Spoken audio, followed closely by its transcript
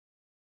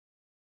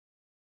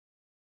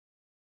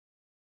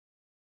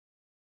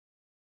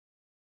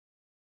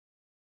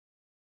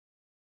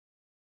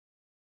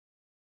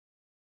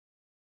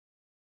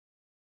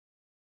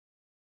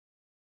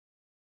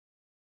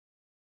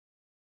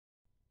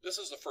This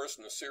is the first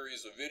in a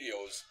series of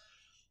videos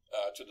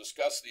to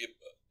discuss the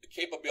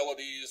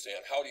capabilities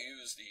and how to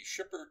use the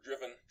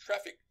Shipper-Driven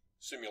Traffic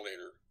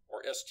Simulator,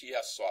 or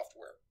STS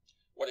software.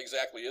 What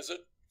exactly is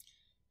it?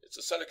 It's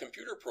a set of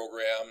computer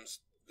programs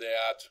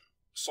that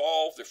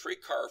solve the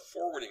freight car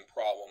forwarding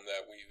problem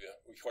that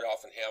we quite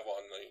often have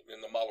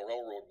in the model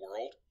railroad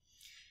world.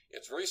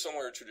 It's very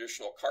similar to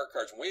traditional car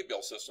cards and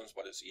waybill systems,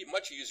 but it's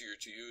much easier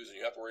to use, and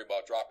you have to worry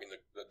about dropping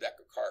the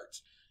deck of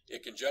cards.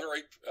 It can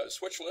generate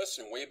switch lists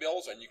and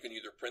waybills, and you can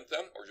either print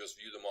them or just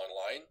view them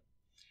online.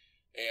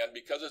 And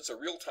because it's a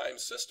real-time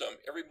system,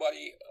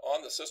 everybody on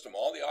the system,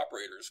 all the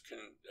operators, can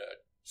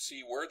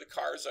see where the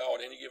cars are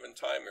at any given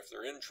time, if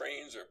they're in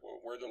trains or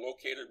where they're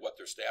located, what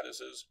their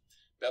status is.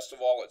 Best of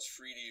all, it's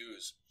free to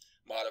use,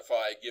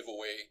 modify, give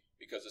away,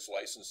 because its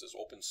license is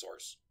open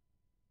source.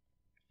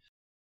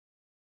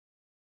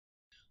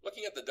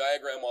 Looking at the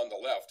diagram on the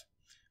left,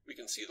 we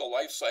can see the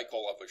life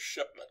cycle of a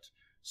shipment.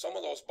 Some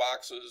of those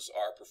boxes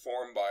are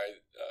performed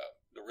by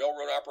the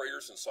railroad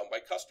operators and some by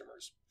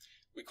customers.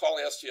 We call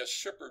STS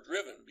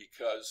shipper-driven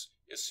because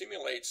it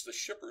simulates the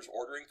shippers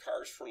ordering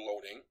cars for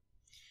loading,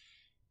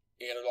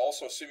 and it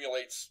also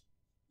simulates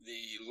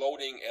the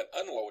loading and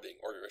unloading,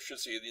 or I should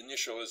say the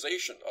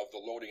initialization of the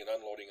loading and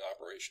unloading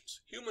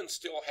operations. Humans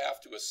still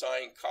have to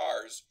assign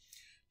cars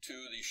to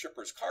the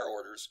shipper's car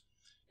orders,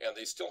 and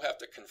they still have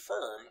to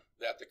confirm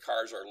that the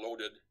cars are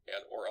loaded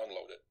and or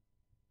unloaded.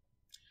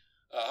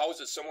 How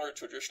is it similar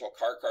to a traditional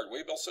car card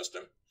waybill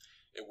system?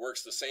 It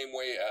works the same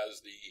way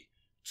as the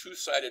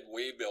two-sided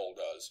waybill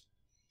does.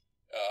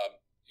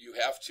 You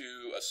have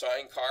to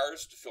assign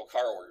cars to fill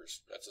car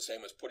orders. That's the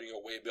same as putting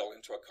a waybill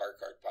into a car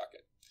card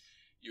pocket.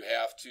 You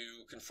have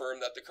to confirm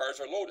that the cars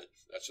are loaded.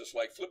 That's just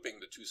like flipping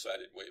the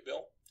two-sided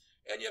waybill.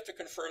 And you have to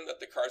confirm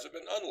that the cars have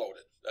been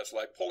unloaded. That's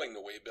like pulling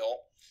the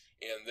waybill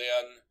and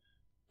then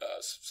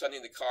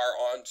sending the car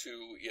on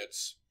to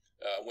its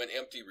when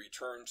empty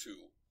return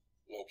to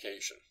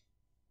location.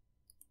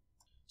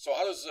 So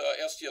how does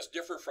STS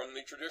differ from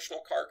the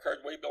traditional car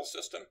card waybill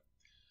system?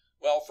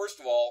 Well, first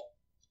of all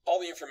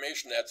the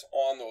information that's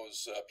on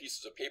those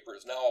pieces of paper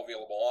is now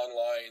available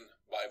online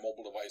by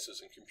mobile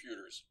devices and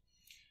computers.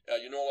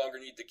 You no longer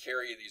need to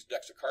carry these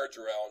decks of cards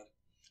around.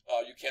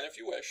 You can if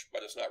you wish,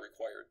 but it's not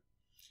required.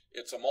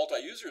 It's a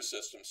multi-user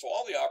system, so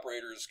all the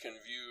operators can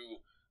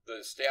view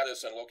the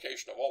status and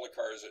location of all the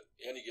cars at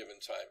any given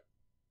time.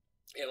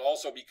 And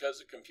also because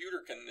the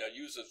computer can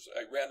use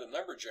a random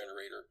number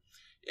generator,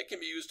 it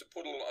can be used to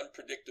put a little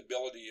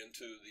unpredictability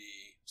into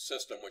the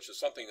system, which is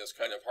something that's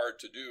kind of hard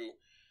to do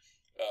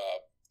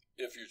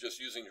if you're just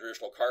using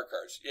traditional car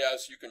cards.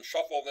 Yes, you can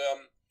shuffle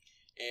them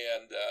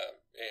and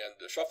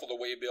shuffle the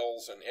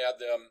waybills and add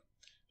them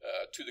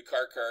to the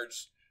car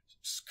cards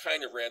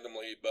kind of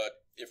randomly,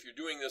 but if you're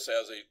doing this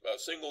as a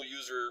single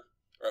user,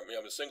 or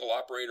a single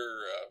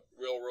operator,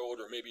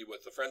 railroad, or maybe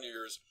with a friend of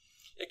yours,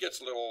 it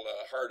gets a little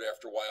hard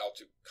after a while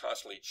to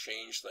constantly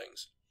change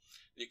things.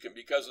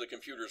 Because of the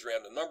computer's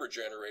random number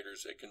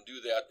generators, it can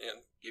do that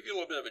and give you a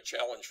little bit of a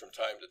challenge from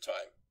time to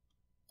time.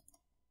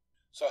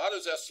 So how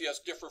does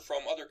STS differ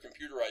from other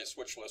computerized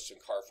switch lists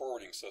and car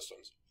forwarding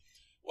systems?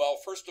 Well,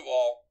 first of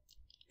all,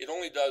 it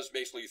only does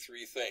basically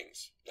three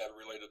things that are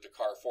related to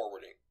car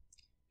forwarding.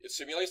 It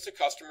simulates the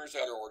customers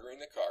that are ordering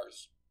the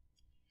cars.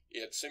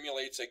 It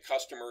simulates a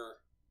customer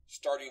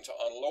starting to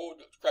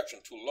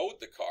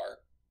load the car,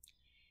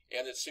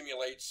 and it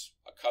simulates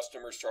a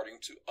customer starting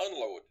to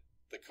unload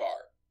the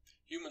car.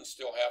 Humans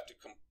still have to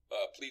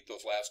complete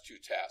those last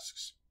two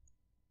tasks.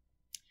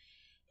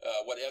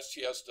 What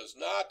STS does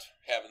not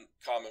have in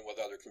common with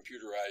other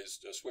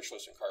computerized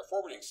switchlist and car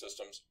forwarding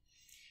systems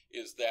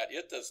is that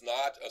it does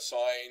not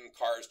assign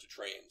cars to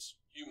trains.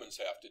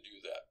 Humans have to do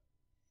that.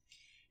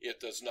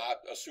 It does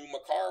not assume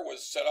a car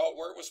was set out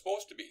where it was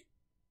supposed to be.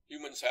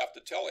 Humans have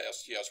to tell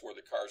STS where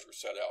the cars were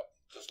set out,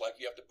 just like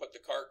you have to put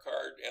the car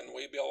card and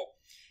waybill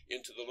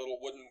into the little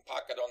wooden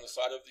pocket on the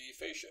side of the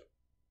fascia.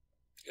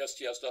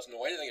 STS doesn't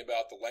know anything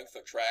about the length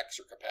of tracks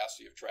or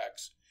capacity of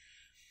tracks.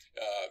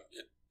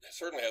 It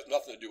certainly has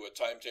nothing to do with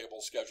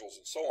timetables, schedules,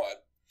 and so on.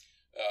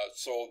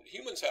 So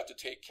humans have to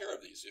take care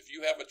of these. If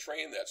you have a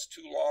train that's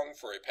too long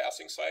for a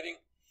passing siding,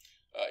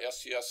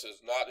 STS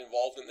is not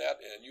involved in that,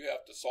 and you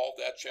have to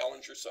solve that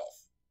challenge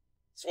yourself.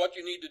 So what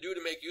you need to do to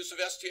make use of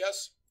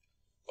STS?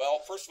 Well,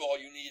 first of all,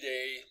 you need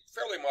a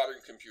fairly modern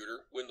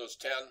computer, Windows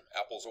 10,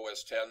 Apple's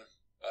OS 10,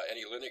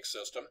 any Linux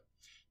system.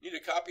 You need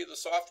a copy of the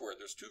software.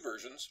 There's two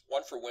versions,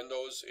 one for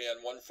Windows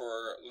and one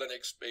for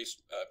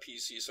Linux-based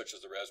PCs such as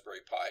the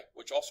Raspberry Pi,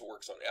 which also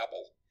works on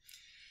Apple.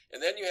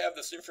 And then you have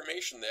this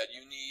information that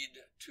you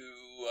need to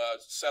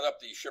set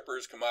up the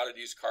shippers,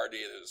 commodities, car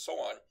data, and so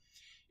on.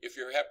 If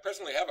you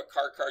presently have a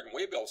car card and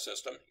waybill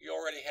system, you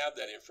already have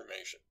that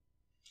information.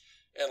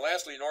 And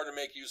lastly, in order to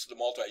make use of the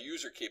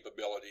multi-user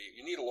capability,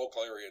 you need a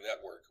local area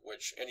network,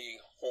 which any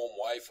home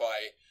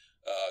Wi-Fi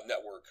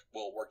network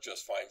will work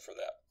just fine for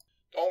that.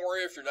 Don't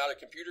worry if you're not a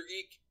computer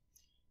geek.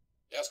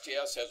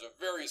 STS has a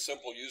very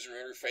simple user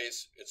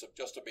interface. It's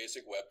just a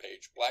basic web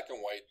page, black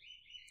and white.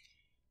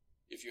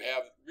 If you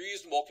have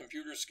reasonable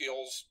computer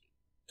skills,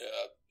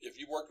 if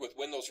you worked work with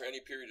Windows for any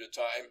period of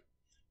time,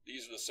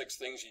 these are the 6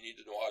 things you need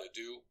to know how to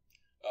do.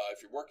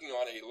 If you're working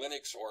on a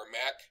Linux or a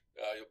Mac,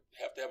 you'll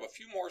have to have a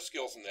few more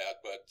skills than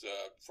that, but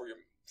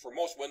for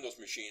most Windows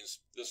machines,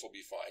 this will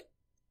be fine.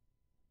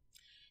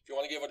 If you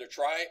want to give it a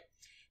try,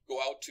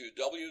 go out to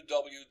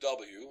www.new-alm.us.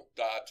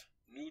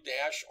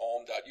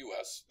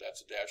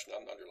 That's a dash,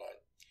 not an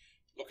underline.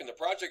 Look in the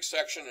project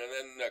section and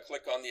then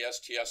click on the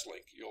STS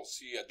link. You'll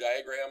see a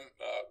diagram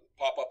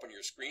pop up on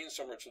your screen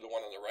similar to the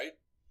one on the right.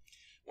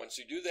 Once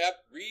you do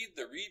that, read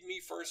the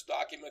README First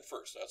document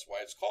first. That's why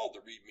it's called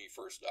the README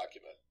First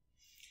document.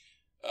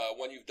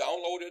 When you've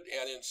downloaded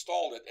and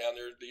installed it, and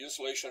the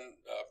installation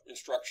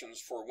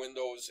instructions for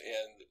Windows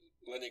and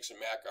Linux and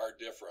Mac are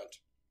different,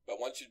 but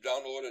once you've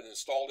downloaded and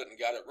installed it and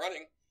got it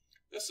running,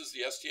 this is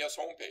the STS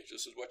homepage.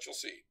 This is what you'll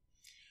see.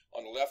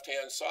 On the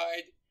left-hand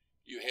side,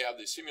 you have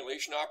the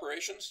simulation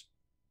operations.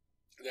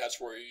 That's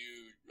where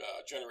you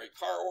generate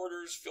car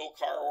orders, fill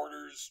car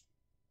orders,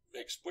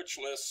 make switch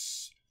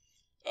lists,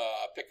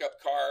 pick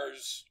up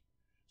cars,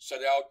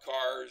 set out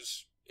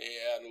cars,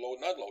 and load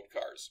and unload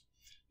cars.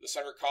 The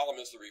center column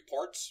is the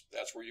reports.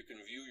 That's where you can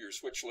view your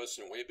switch lists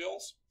and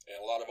waybills, and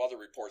a lot of other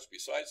reports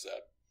besides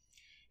that.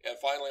 And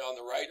finally, on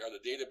the right are the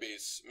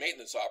database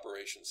maintenance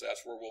operations.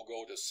 That's where we'll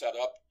go to set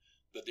up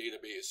the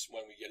database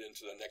when we get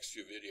into the next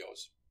few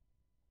videos.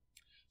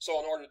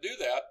 So in order to do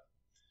that,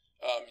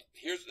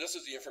 this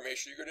is the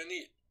information you're going to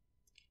need.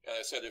 And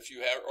I said, if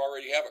you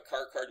already have a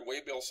car card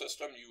waybill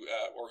system,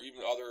 or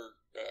even other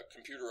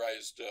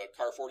computerized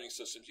car forwarding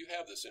systems, you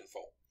have this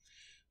info.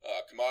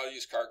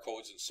 Commodities, car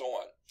codes, and so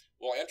on.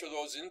 We'll enter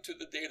those into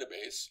the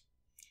database,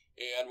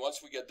 and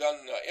once we get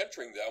done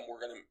entering them, we're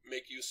going to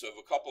make use of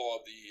a couple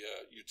of the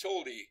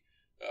utility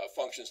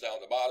functions down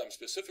the bottom,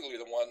 specifically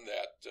the one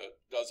that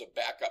does a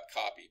backup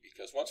copy,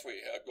 because once we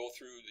go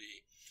through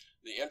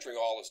the entering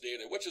all this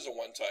data, which is a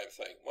one-time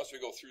thing, once we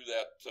go through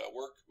that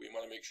work, we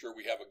want to make sure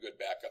we have a good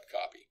backup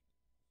copy.